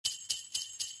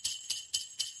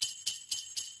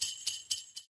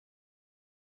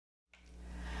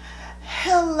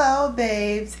Hello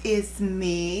babes, it's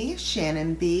me,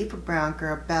 Shannon B for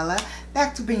BrownGirlBella,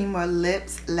 back to bringing more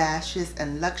lips, lashes,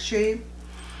 and luxury.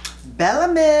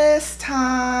 BELLAmas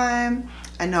time.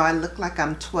 I know I look like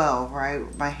I'm 12, right?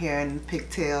 With my hair and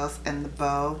pigtails and the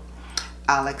bow.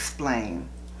 I'll explain.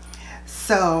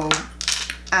 So,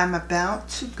 I'm about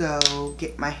to go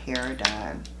get my hair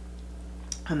done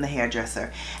from the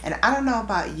hairdresser. And I don't know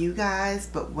about you guys,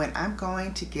 but when I'm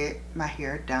going to get my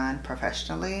hair done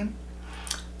professionally,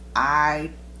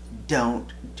 I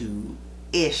don't do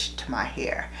ish to my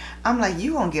hair. I'm like,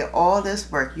 you gonna get all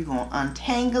this work, you gonna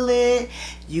untangle it,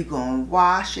 you gonna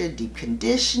wash it, deep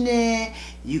condition it,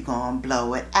 you gonna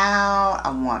blow it out.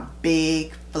 I want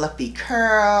big fluffy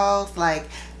curls. Like,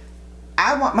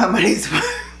 I want my money's worth.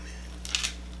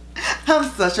 I'm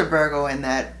such a Virgo in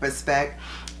that respect.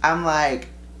 I'm like,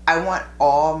 I want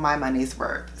all my money's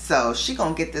worth. So she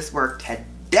gonna get this work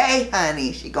today,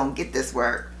 honey. She gonna get this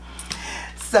work.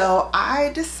 So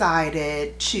I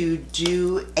decided to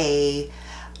do a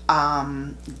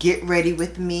get ready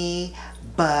with me,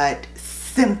 but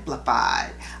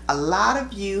simplified. A lot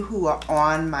of you who are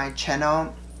on my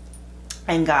channel,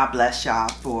 and God bless y'all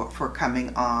for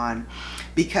coming on,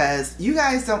 because you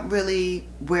guys don't really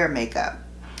wear makeup.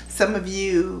 Some of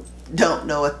you don't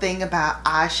know a thing about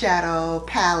eyeshadow,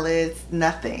 palettes,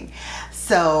 nothing.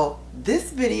 So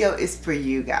this video is for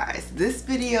you guys. This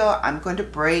video, I'm going to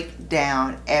break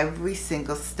down every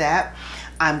single step.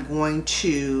 I'm going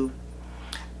to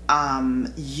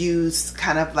use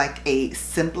kind of like a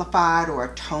simplified or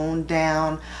a toned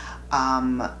down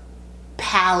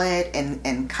palette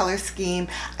and color scheme.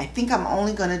 I think I'm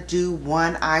only going to do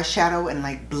one eyeshadow and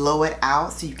like blow it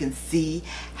out so you can see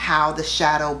how the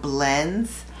shadow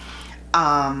blends.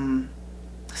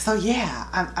 So yeah,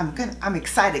 I'm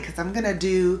excited because I'm gonna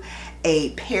do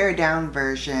a pared down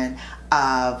version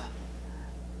of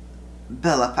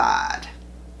Bellafied.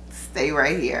 Stay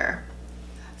right here.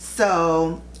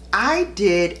 So I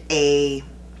did a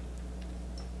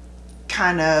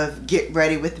kind of get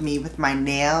ready with me with my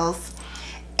nails,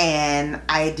 and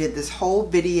I did this whole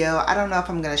video. I don't know if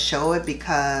I'm gonna show it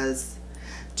because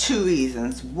two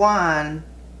reasons. One,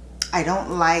 I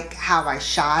don't like how I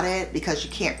shot it because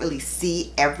you can't really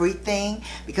see everything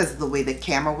because of the way the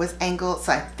camera was angled.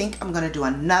 So I think I'm going to do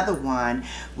another one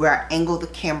where I angle the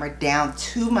camera down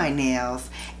to my nails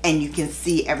and you can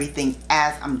see everything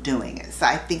as I'm doing it. So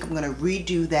I think I'm going to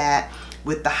redo that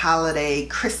with the holiday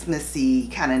Christmassy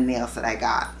kind of nails that I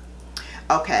got.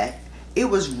 Okay, it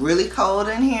was really cold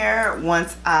in here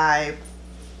once I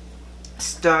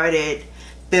started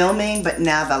filming, but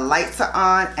now the lights are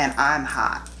on and I'm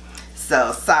hot.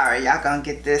 So sorry, y'all gonna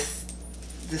get this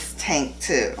tank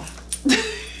too.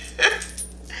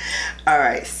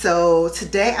 Alright, so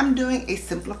today I'm doing a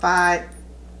simplified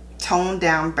toned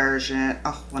down version.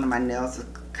 Oh, one of my nails is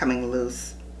coming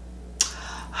loose.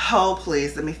 Oh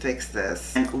please, let me fix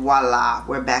this. And voila,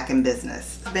 we're back in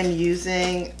business. I've been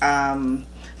using,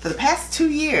 for the past 2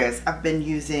 years, I've been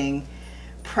using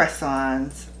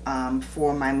press-ons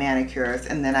for my manicures,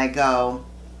 and then I go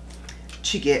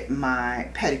to get my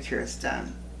pedicures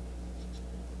done.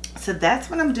 So that's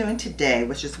what I'm doing today,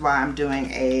 which is why I'm doing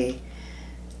a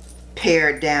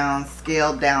pared down,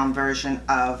 scaled down version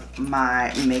of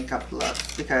my makeup look,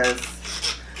 because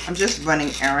I'm just running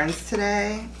errands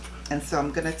today, and so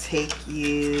I'm gonna take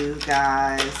you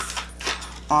guys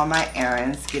on my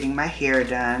errands, getting my hair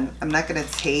done. I'm not gonna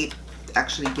tape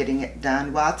actually getting it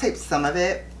done. Well, I'll tape some of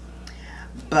it,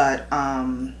 but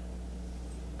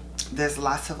there's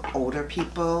lots of older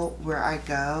people where I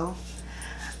go,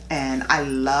 and I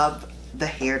love the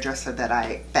hairdresser that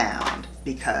I found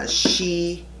because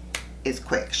she is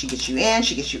quick. She gets you in,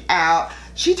 she gets you out,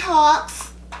 she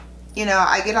talks. You know,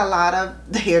 I get a lot of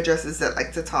the hairdressers that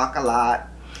like to talk a lot,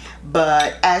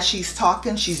 but as she's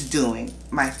talking, she's doing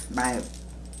my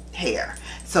hair.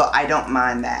 So I don't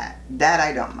mind that. That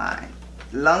I don't mind.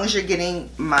 As long as you're getting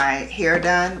my hair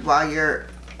done while you're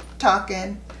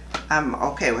talking, I'm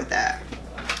okay with that.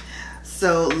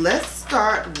 So let's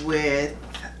start with,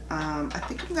 I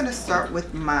think I'm gonna start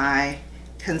with my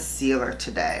concealer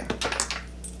today.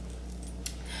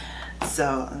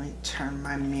 So let me turn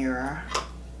my mirror.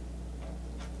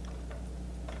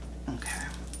 Okay.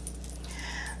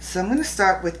 So I'm gonna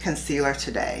start with concealer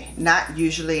today. Not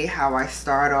usually how I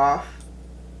start off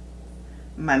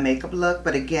my makeup look,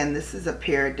 but again, this is a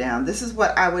pared down. This is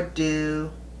what I would do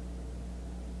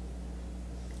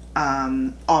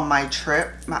on my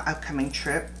trip, my upcoming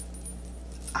trip.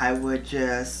 I would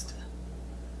just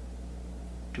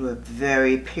do a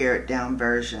very pared down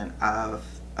version of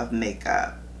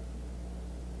makeup.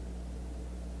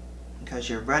 because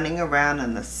you're running around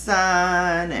in the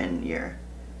sun and you're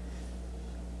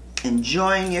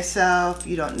enjoying yourself.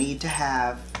 You don't need to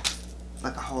have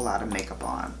like a whole lot of makeup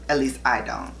on. At least I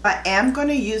don't. I am going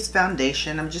to use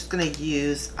foundation. I'm just going to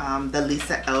use the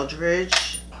Lisa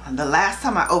Eldridge. The last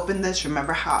time I opened this,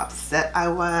 remember how upset I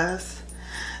was?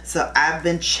 So I've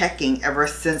been checking ever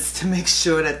since to make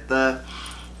sure that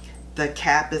the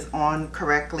cap is on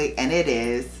correctly, and it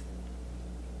is.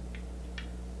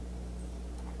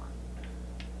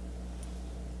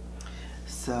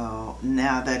 So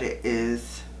now that it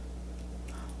is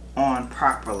on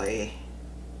properly,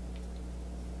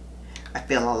 I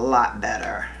feel a lot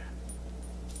better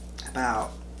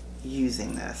about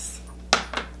using this.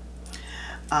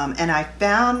 And I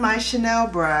found my Chanel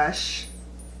brush.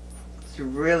 It's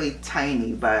really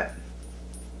tiny, but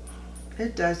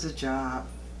it does the job.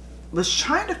 Was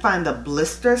trying to find the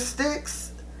blister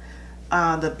sticks,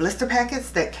 the blister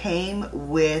packets that came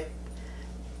with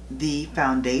the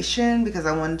foundation, because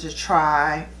I wanted to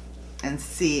try and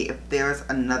see if there's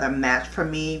another match for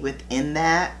me within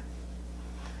that,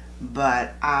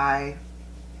 but I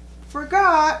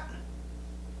forgot.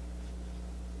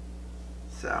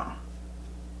 So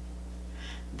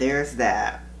there's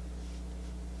that.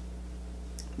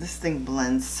 This thing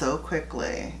blends so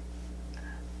quickly.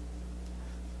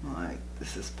 Like,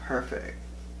 this is perfect.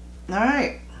 All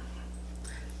right,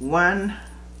 one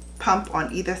pump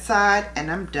on either side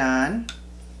and I'm done.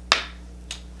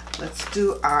 Let's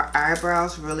do our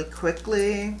eyebrows really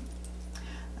quickly.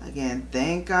 Again,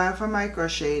 thank God for micro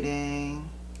shading.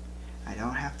 I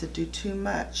don't have to do too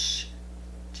much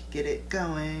to get it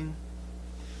going.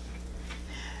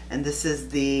 And this is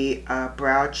the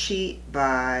Brow Cheat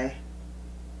by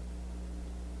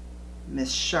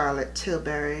Miss Charlotte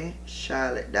Tilbury.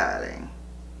 Charlotte, darling.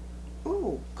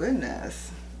 Oh,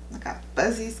 goodness. I got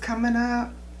fuzzies coming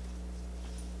up.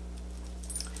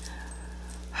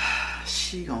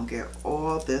 She gonna get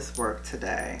all this work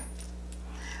today.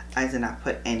 I did not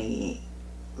put any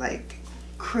like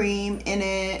cream in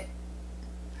it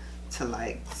to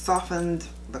like soften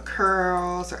the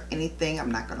curls or anything.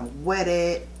 I'm not gonna wet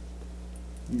it.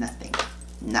 Nothing.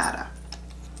 Nada.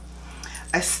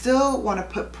 I still want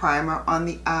to put primer on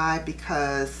the eye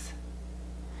because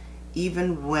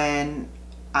even when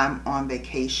I'm on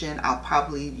vacation, I'll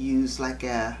probably use like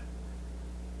a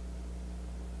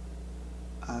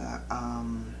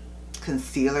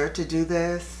concealer to do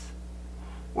this,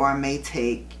 or I may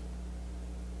take,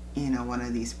 you know, one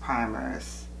of these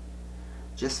primers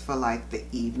just for like the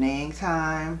evening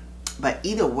time. But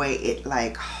either way, it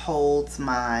like holds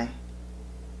my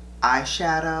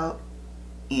eyeshadow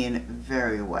in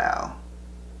very well.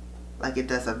 Like, it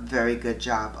does a very good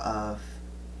job of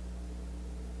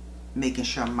making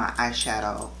sure my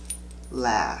eyeshadow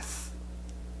lasts.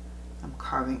 I'm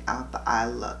carving out the eye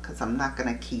look because I'm not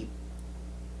gonna keep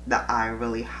the eye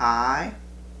really high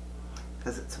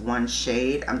because it's one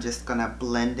shade. I'm just gonna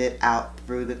blend it out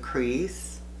through the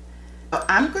crease. So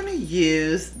I'm gonna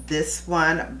use this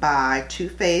one by Too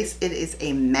Faced. It is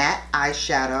a matte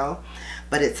eyeshadow,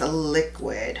 but it's a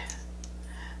liquid.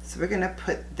 So we're gonna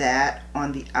put that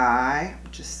on the eye.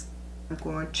 I'm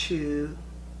going to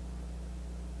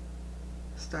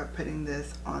start putting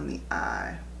this on the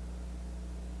eye.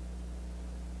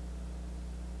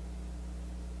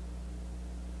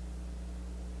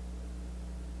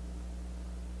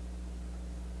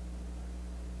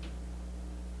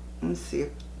 Let's see if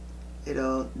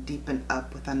it'll deepen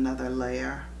up with another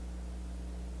layer.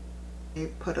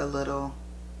 Maybe put a little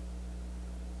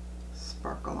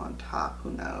sparkle on top,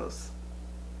 who knows.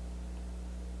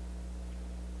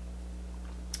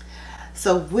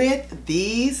 So with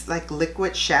these like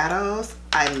liquid shadows,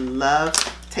 I love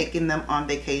taking them on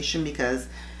vacation because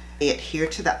they adhere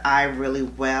to the eye really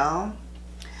well.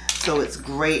 So it's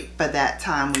great for that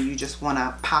time when you just want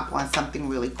to pop on something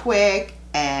really quick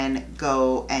and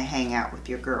go and hang out with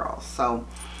your girls. So,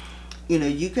 you know,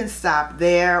 you can stop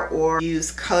there or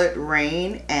use Colored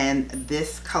Rain, and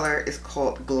this color is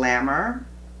called Glamour.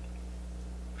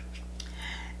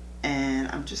 And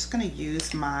I'm just going to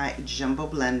use my jumbo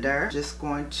blender. Just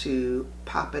going to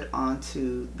pop it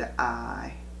onto the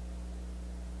eye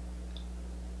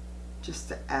just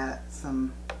to add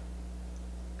some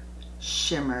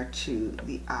shimmer to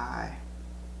the eye.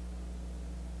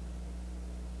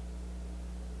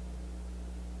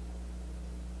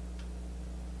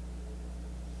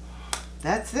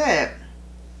 That's it.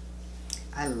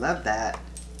 I love that.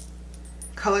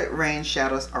 Colored Rain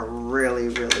shadows are really,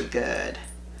 really good.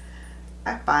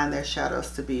 I find their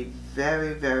shadows to be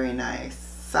very, very nice.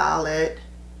 Solid,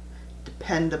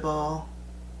 dependable.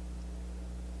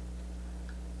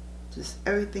 Just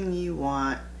everything you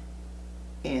want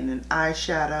in an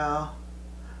eyeshadow,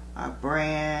 a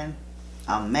brand,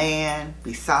 a man,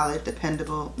 be solid,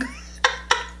 dependable.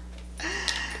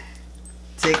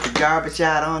 Take the garbage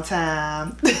out on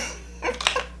time.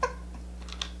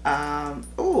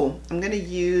 Oh, I'm gonna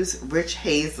use Rich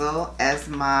Hazel as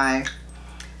my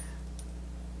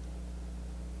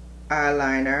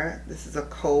eyeliner. This is a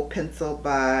kohl pencil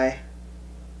by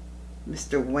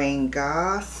Mr. Wayne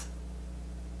Goss,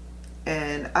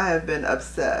 and I have been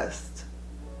obsessed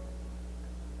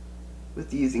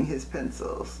with using his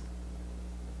pencils,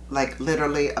 like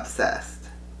literally obsessed.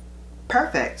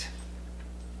 Perfect.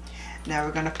 Now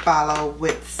we're gonna follow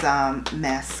with some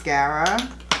mascara.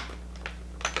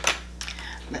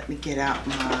 Let me get out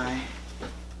my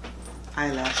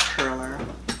eyelash curler.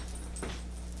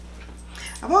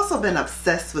 I've also been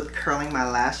obsessed with curling my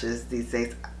lashes these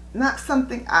days. Not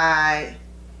something I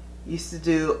used to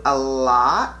do a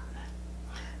lot,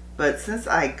 but since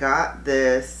I got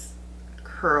this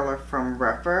curler from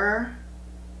Repher,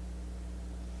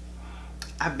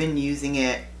 I've been using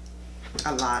it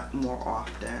a lot more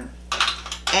often.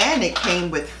 And it came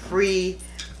with free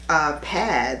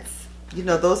pads. You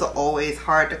know, those are always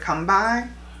hard to come by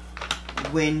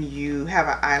when you have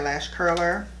an eyelash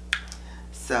curler.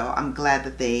 So I'm glad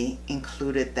that they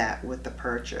included that with the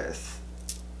purchase.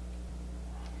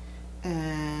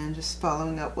 And just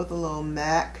following up with a little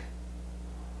MAC.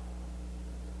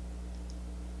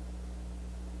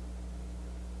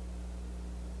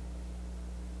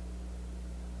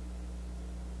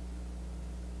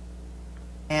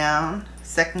 Down,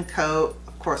 second coat.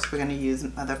 Of course, we're going to use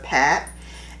Mother Pat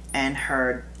and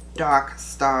her Dark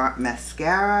Star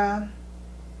mascara.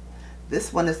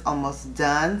 This one is almost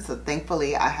done, so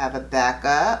thankfully I have a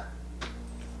backup.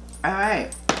 All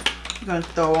right, I'm going to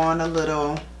throw on a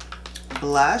little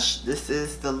blush. This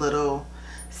is the little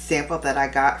sample that I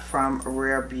got from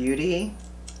Rare Beauty.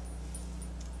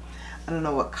 I don't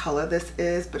know what color this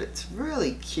is, but it's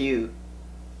really cute.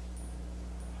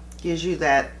 Gives you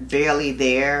that barely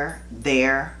there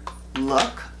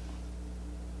look,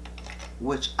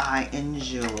 which I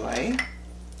enjoy.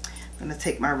 I'm gonna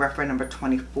take my Repher number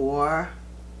 24.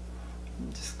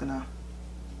 I'm just gonna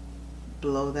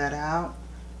blow that out.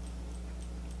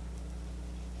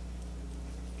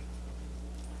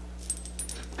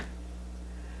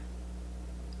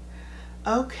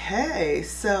 Okay,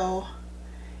 so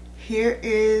here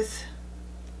is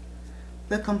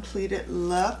the completed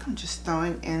look. I'm just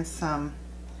throwing in some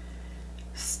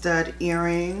stud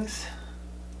earrings.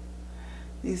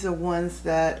 These are ones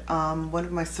that one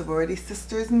of my sorority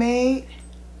sisters made.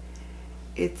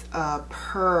 It's a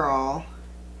pearl,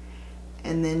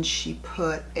 and then she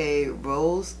put a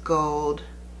rose gold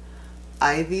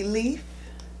ivy leaf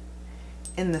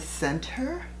in the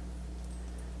center,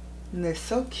 and they're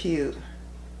so cute.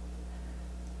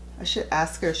 I should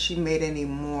ask her if she made any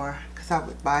more, because I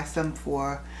would buy some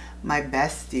for my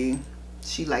bestie.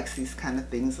 She likes these kind of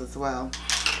things as well.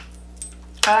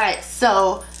 All right,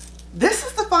 so this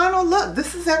is the final look.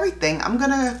 This is everything. I'm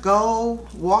gonna go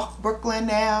walk Brooklyn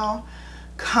now,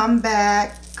 come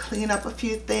back, clean up a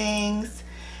few things,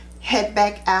 head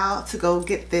back out to go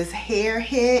get this hair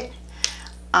hit.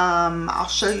 I'll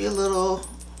show you little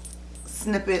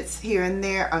snippets here and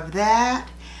there of that.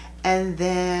 And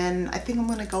then I think I'm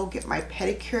gonna go get my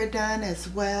pedicure done as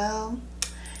well.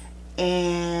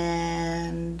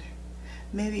 And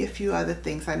maybe a few other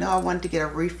things. I know I wanted to get a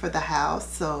wreath for the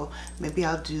house, so maybe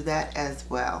I'll do that as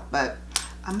well. But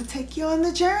I'm gonna take you on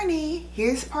the journey.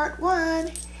 Here's part one.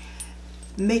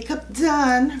 Makeup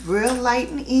done, real light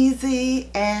and easy,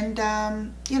 and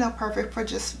you know, perfect for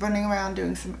just running around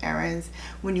doing some errands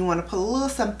when you want to put a little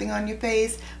something on your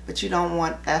face, but you don't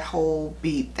want that whole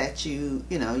beat that you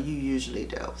usually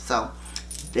do. So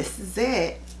this is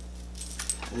it.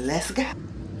 Let's go.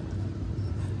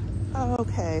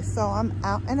 Okay, so I'm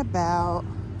out and about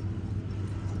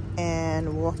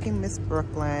and walking Miss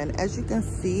Bklyn. As you can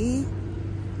see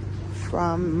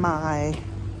from my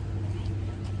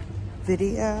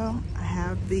video, I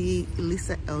have the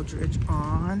Lisa Eldridge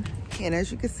on, and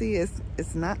as you can see,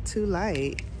 it's not too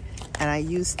light, and I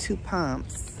use 2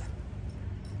 pumps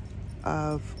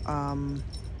of a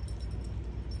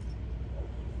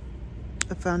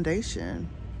foundation.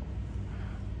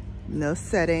 No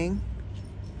setting,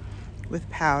 with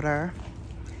powder.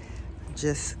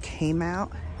 Just came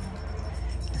out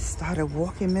and started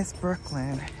walking Miss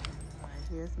Bklyn. All right,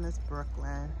 here's Miss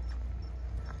Bklyn.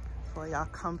 Before y'all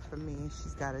come for me,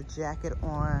 she's got a jacket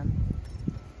on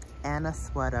and a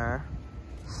sweater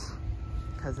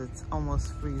because it's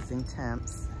almost freezing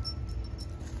temps.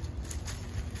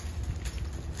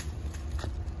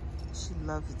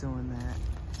 loves doing that.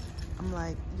 I'm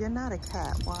like, you're not a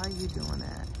cat. Why are you doing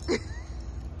that?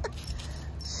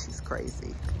 She's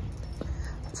crazy.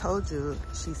 I told you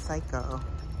she's psycho.